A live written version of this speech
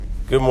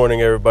Good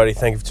morning, everybody.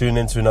 Thank you for tuning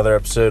in to another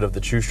episode of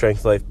the True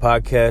Strength Life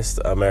podcast.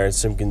 I'm Aaron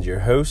Simpkins, your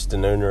host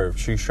and owner of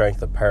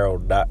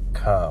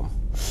TrueStrengthApparel.com.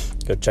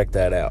 Go check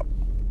that out.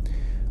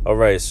 All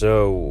right,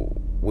 so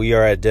we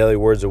are at Daily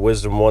Words of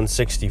Wisdom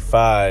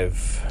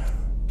 165,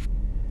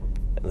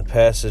 and the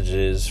passage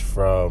is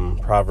from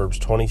Proverbs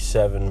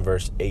 27,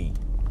 verse 8.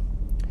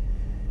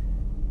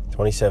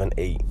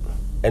 27:8.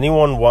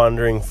 Anyone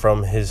wandering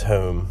from his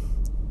home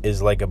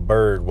is like a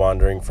bird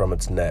wandering from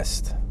its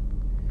nest.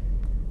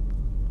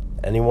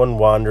 Anyone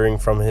wandering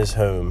from his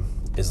home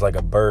is like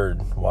a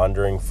bird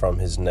wandering from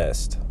his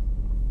nest.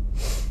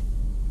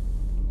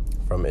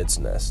 From its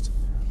nest.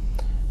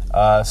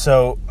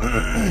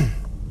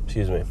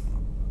 Excuse me.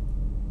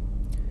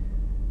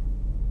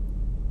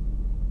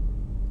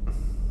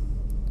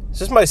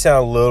 This might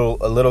sound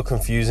a little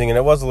confusing, and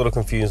it was a little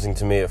confusing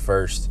to me at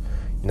first.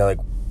 You know, like,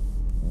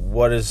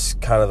 what is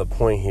kind of the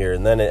point here?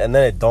 And then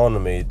it dawned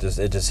on me. It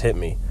just hit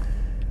me.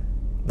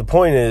 The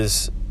point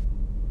is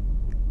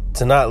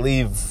to not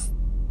leave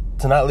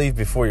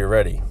before you're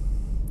ready.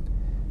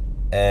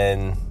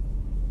 And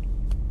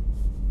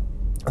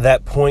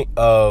that point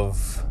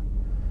of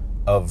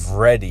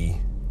ready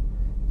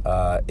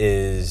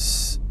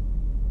is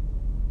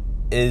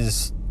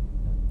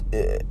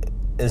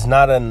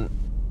not an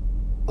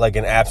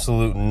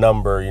absolute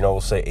number. You know,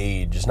 we'll say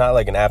age. It's not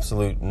like an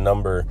absolute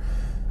number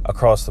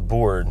across the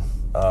board.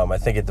 I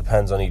think it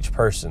depends on each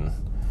person.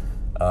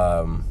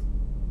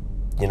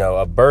 You know,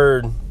 a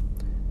bird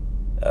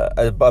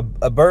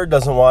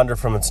doesn't wander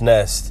from its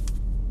nest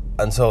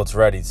until it's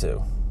ready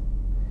to.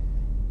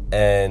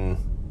 And,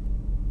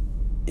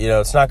 you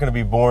know, it's not going to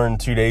be born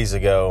 2 days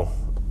ago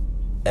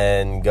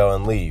and go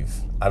and leave.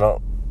 I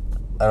don't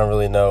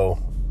really know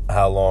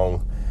how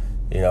long,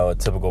 you know, a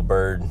typical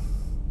bird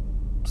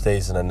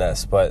stays in a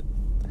nest, but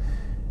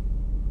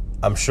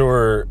I'm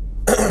sure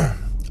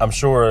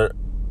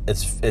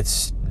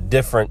it's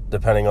different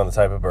depending on the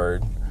type of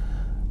bird.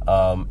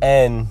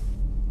 And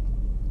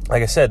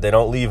like I said, they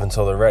don't leave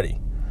until they're ready.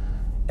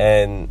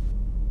 And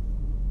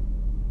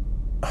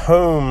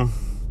home,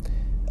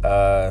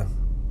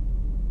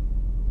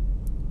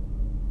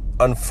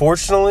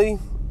 unfortunately,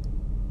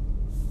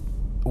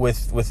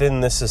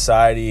 within this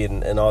society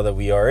and all that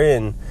we are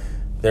in,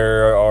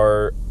 there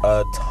are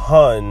a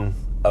ton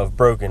of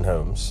broken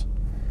homes.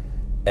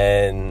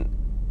 And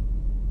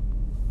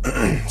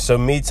so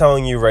me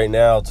telling you right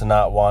now to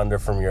not wander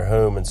from your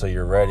home until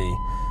you're ready,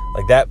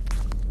 like that,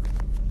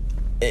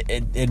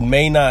 it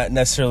may not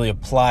necessarily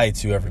apply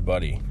to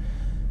everybody,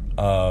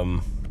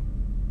 in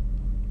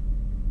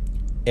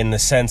the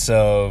sense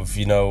of,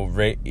 being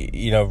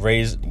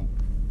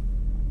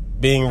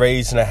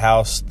raised in a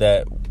house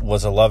that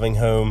was a loving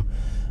home,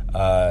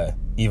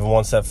 even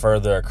one step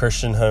further, a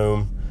Christian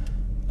home.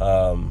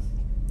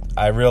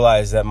 I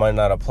realize that might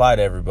not apply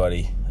to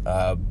everybody,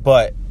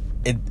 but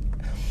it,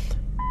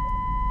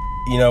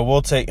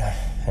 we'll take.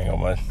 Hang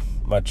on,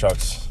 my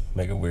truck's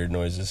making weird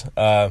noises.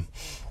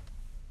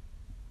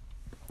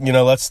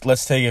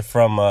 Let's take it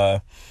from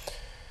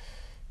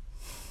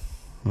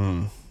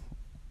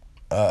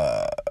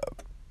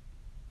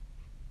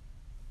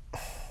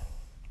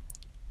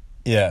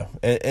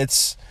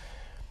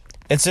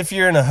it's if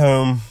you're in a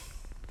home.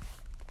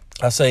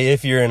 I'll say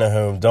if you're in a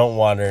home, don't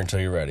wander until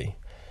you're ready.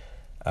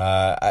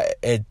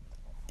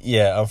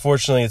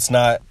 Unfortunately, it's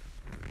not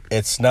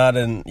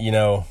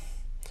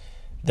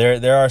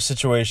there are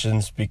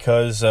situations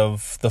because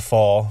of the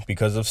fall,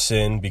 because of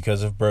sin,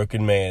 because of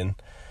broken man.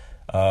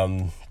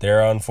 There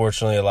are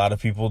unfortunately a lot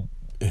of people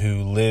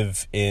who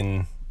live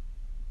in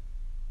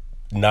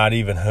not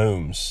even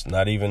homes,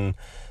 not even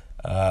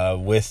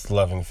with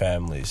loving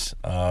families.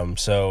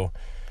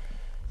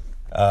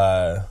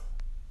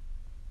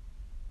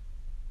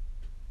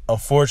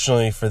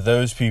 Unfortunately for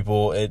those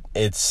people, it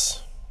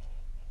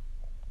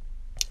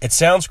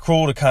sounds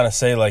cruel to kind of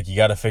say, like, you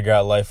got to figure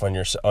out life on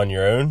your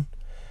own.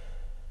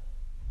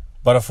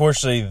 But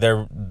unfortunately,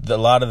 a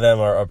lot of them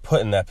are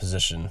put in that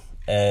position,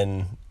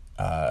 and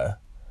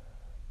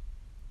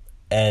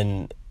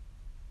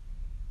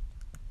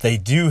they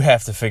do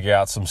have to figure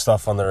out some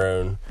stuff on their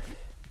own.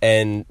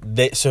 And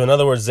so in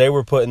other words, they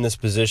were put in this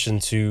position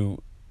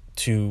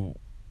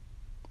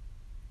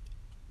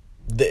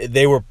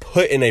they were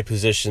put in a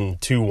position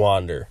to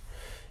wander,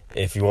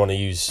 if you want to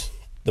use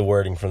the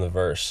wording from the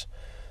verse.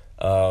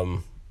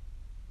 And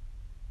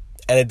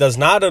it does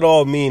not at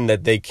all mean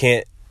that they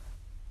can't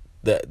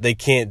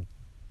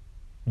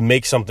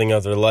make something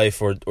of their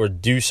life or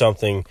do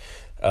something,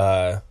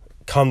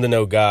 come to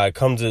know God,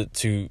 come to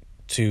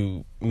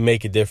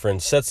make a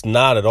difference. That's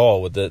not at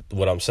all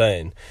what I'm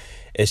saying.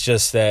 It's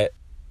just that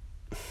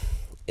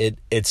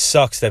it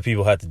sucks that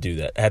people have to do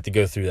that, have to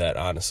go through that.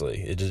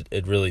 Honestly,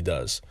 it really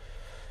does.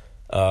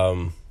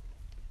 But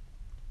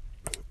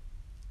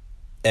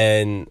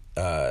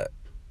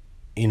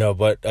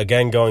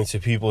again, going to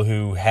people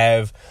who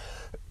have,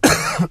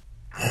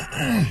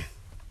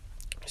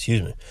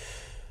 excuse me,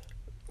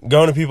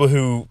 going to people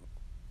who,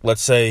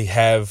 let's say,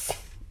 have,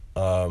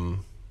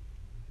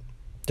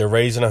 they're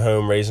raising a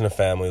home, raising a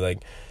family,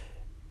 like,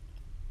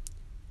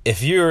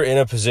 if you're in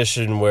a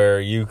position where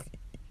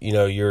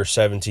you're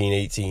 17,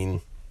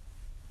 18,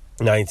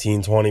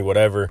 19, 20,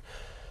 whatever,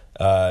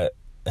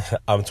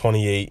 I'm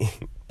 28,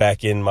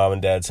 back in mom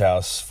and dad's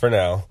house for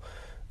now.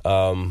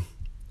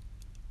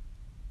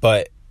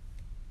 But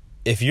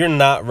if you're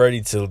not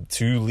ready to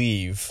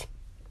leave,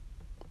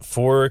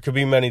 for it could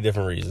be many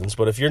different reasons,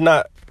 but if you're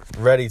not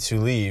ready to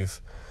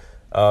leave,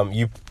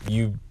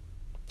 you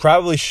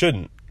probably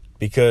shouldn't,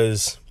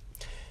 because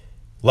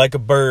like a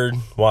bird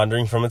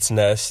wandering from its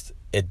nest,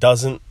 it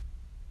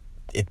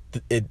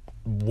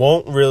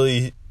won't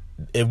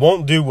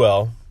do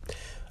well,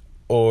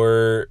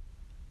 or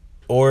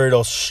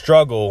it'll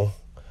struggle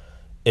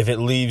if it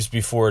leaves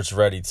before it's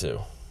ready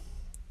to.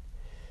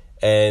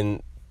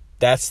 And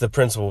that's the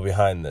principle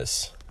behind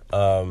this.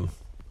 So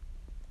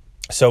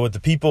with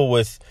the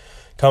people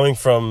coming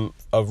from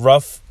a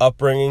rough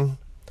upbringing,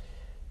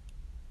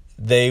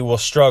 they will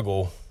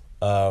struggle,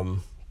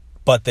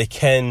 but they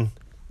can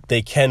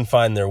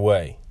find their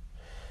way.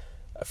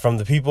 From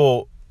the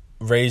people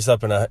raised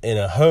up in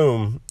a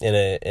home, in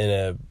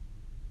a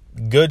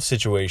good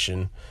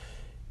situation,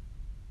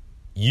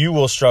 you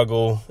will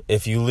struggle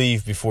if you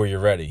leave before you're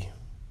ready.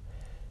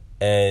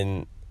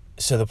 And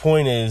so the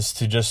point is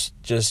to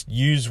just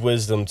use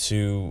wisdom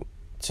to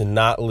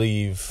not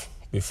leave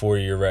before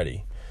you're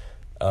ready.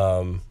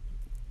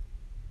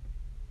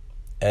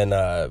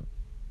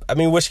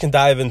 Which can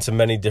dive into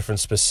many different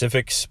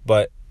specifics,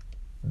 but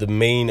the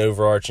main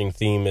overarching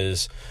theme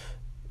is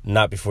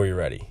not before you're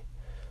ready.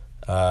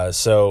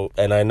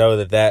 And I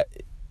know that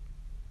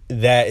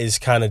is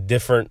kind of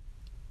different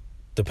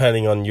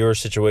depending on your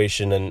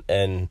situation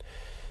and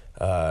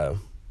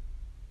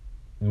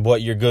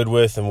what you're good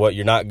with and what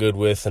you're not good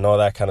with and all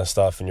that kind of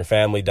stuff, and your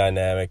family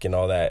dynamic and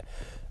all that.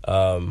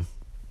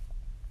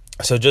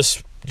 So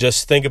just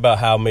think about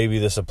how maybe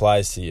this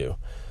applies to you,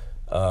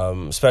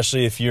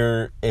 especially if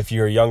you're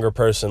a younger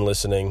person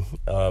listening,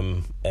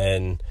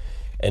 and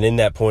in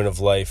that point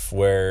of life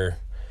where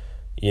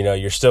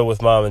you're still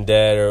with mom and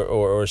dad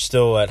or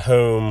still at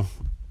home,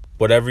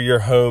 whatever your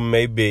home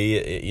may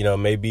be.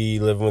 Maybe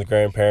living with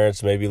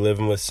grandparents, maybe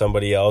living with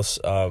somebody else,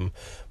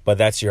 but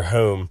that's your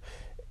home.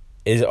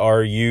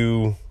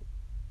 You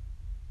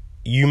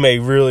may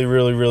really,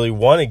 really, really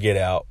want to get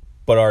out,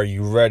 but are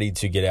you ready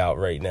to get out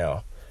right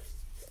now?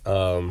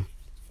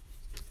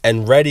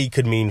 And ready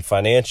could mean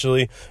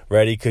financially.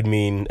 Ready could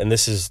mean, and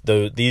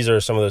these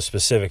are some of those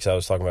specifics I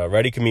was talking about.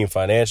 Ready could mean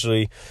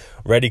financially.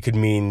 Ready could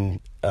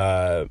mean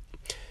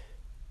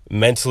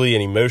mentally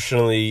and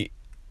emotionally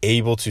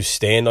able to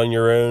stand on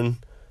your own.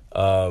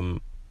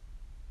 All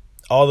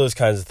those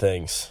kinds of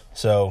things.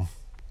 So,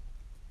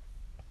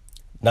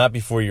 not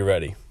before you're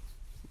ready.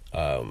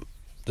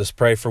 Just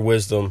pray for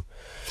wisdom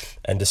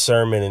and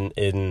discernment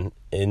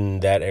in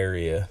that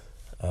area.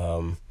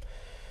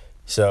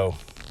 So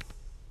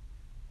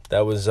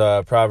that was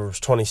Proverbs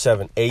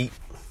 27:8.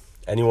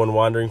 Anyone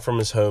wandering from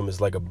his home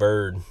is like a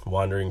bird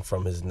wandering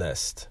from his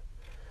nest.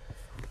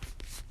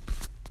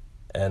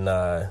 And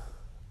that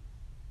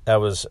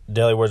was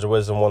Daily Words of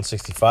Wisdom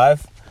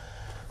 165.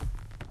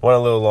 Went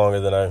a little longer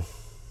than I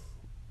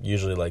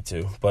usually like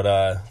to, but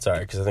it's all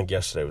right, because I think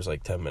yesterday was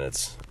like 10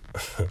 minutes.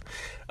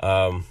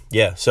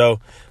 So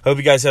hope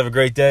you guys have a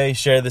great day.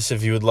 Share this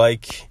if you would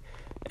like,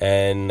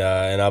 and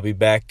I'll be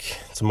back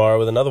tomorrow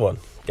with another one.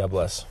 God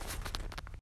bless.